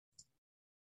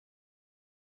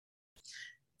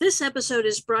This episode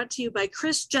is brought to you by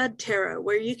Chris Judd Tarot,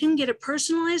 where you can get a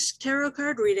personalized tarot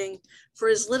card reading for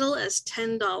as little as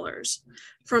 $10.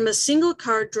 From a single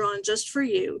card drawn just for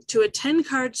you to a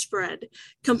 10-card spread,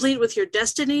 complete with your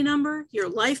destiny number, your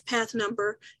life path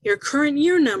number, your current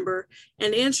year number,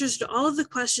 and answers to all of the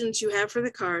questions you have for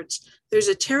the cards, there's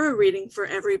a tarot reading for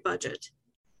every budget.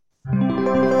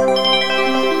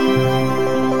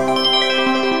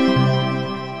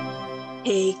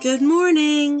 Hey, good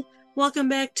morning. Welcome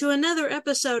back to another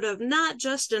episode of Not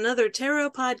Just Another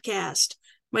Tarot Podcast.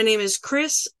 My name is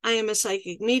Chris. I am a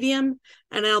psychic medium,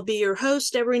 and I'll be your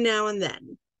host every now and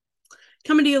then.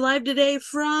 Coming to you live today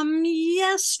from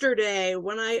yesterday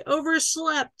when I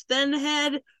overslept, then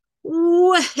had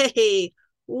way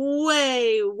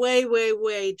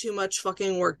too much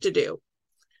fucking work to do.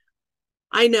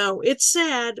 I know, it's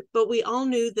sad, but we all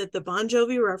knew that the Bon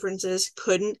Jovi references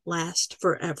couldn't last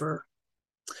forever.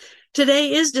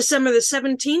 Today is December the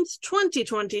 17th,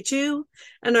 2022,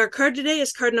 and our card today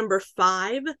is card number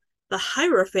 5, the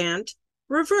Hierophant,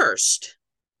 reversed.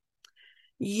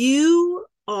 You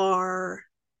are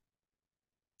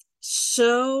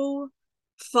so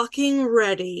fucking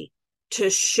ready to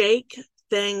shake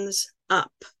things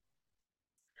up.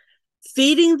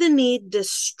 Feeding the need to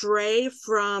stray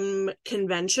from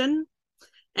convention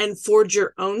and forge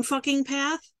your own fucking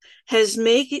path has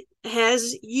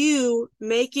you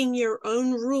making your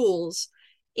own rules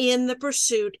in the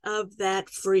pursuit of that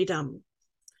freedom.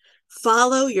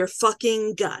 Follow your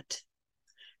fucking gut.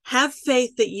 Have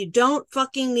faith that you don't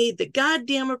fucking need the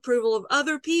goddamn approval of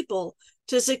other people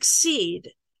to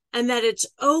succeed, and that it's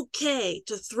okay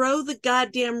to throw the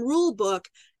goddamn rule book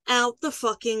out the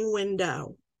fucking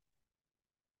window.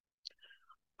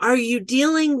 Are you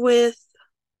dealing with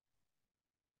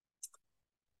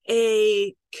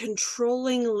a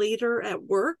controlling leader at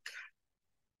work?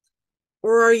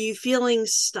 Or are you feeling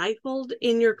stifled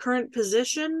in your current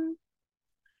position?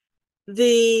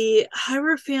 The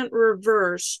Hierophant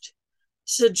reversed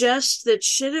suggests that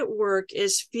shit at work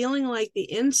is feeling like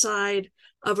the inside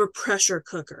of a pressure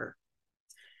cooker.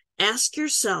 Ask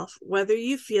yourself whether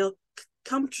you feel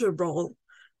comfortable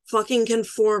fucking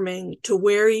conforming to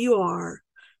where you are,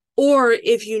 or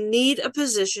if you need a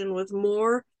position with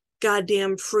more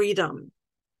goddamn freedom.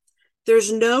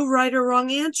 There's no right or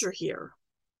wrong answer here.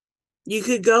 You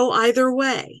could go either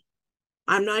way.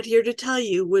 I'm not here to tell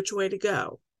you which way to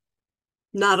go.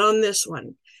 Not on this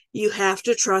one. You have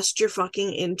to trust your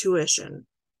fucking intuition.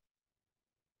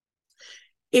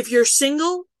 If you're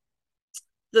single,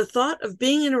 the thought of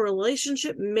being in a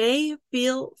relationship may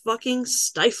feel fucking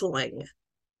stifling.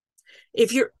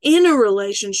 If you're in a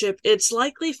relationship, it's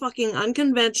likely fucking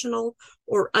unconventional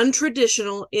or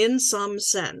untraditional in some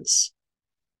sense.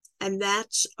 And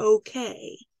that's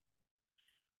okay.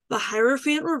 The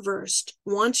Hierophant reversed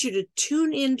wants you to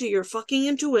tune into your fucking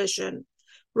intuition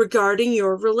regarding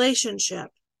your relationship.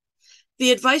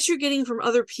 The advice you're getting from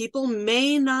other people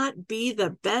may not be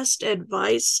the best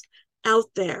advice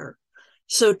out there.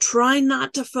 So try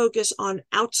not to focus on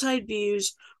outside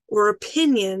views or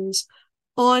opinions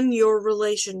on your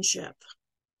relationship.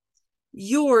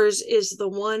 Yours is the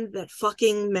one that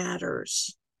fucking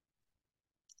matters.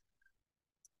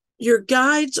 Your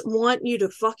guides want you to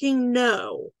fucking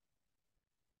know,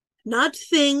 not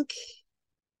think,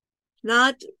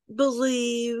 not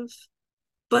believe,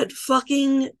 but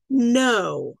fucking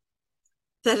know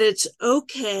that it's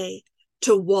okay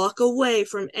to walk away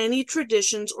from any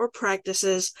traditions or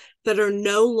practices that are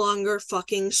no longer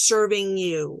fucking serving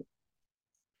you.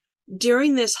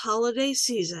 During this holiday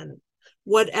season,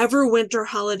 whatever winter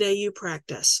holiday you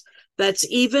practice, that's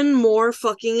even more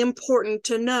fucking important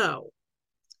to know.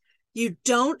 You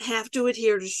don't have to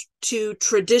adhere to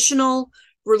traditional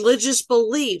religious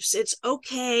beliefs. It's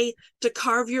okay to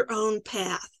carve your own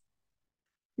path.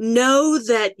 Know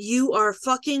that you are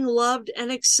fucking loved and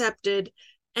accepted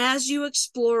as you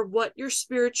explore what your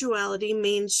spirituality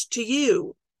means to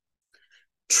you.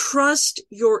 Trust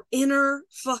your inner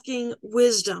fucking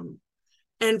wisdom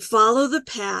and follow the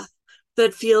path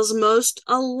that feels most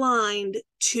aligned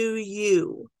to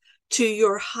you, to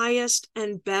your highest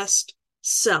and best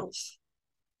self.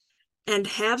 And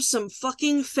have some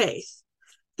fucking faith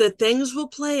that things will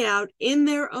play out in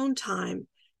their own time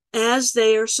as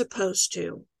they are supposed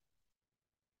to.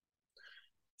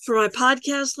 For my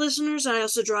podcast listeners, I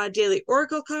also draw a daily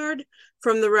oracle card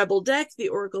from the Rebel deck, the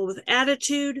Oracle with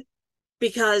Attitude,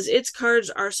 because its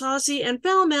cards are saucy and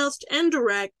foul-mouthed and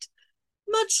direct,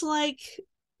 much like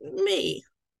me.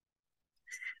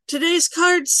 Today's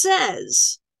card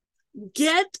says,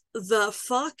 get the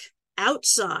fuck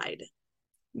outside.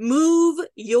 Move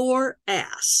your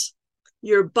ass.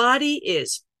 Your body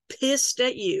is pissed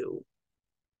at you.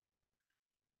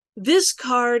 This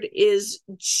card is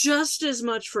just as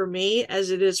much for me as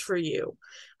it is for you.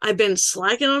 I've been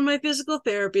slacking on my physical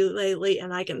therapy lately,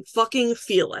 and I can fucking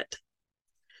feel it.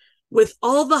 With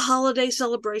all the holiday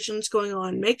celebrations going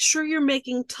on, make sure you're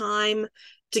making time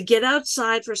to get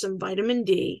outside for some vitamin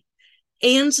D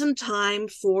and some time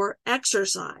for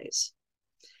exercise.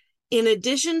 In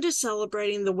addition to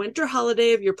celebrating the winter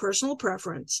holiday of your personal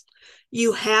preference,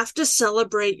 you have to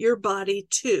celebrate your body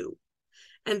too,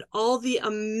 and all the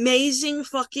amazing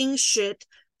fucking shit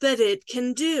that it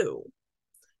can do.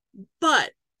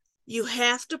 But you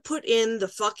have to put in the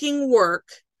fucking work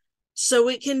so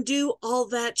it can do all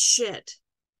that shit.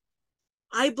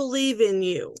 I believe in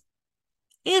you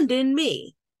and in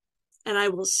me, and I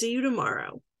will see you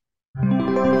tomorrow.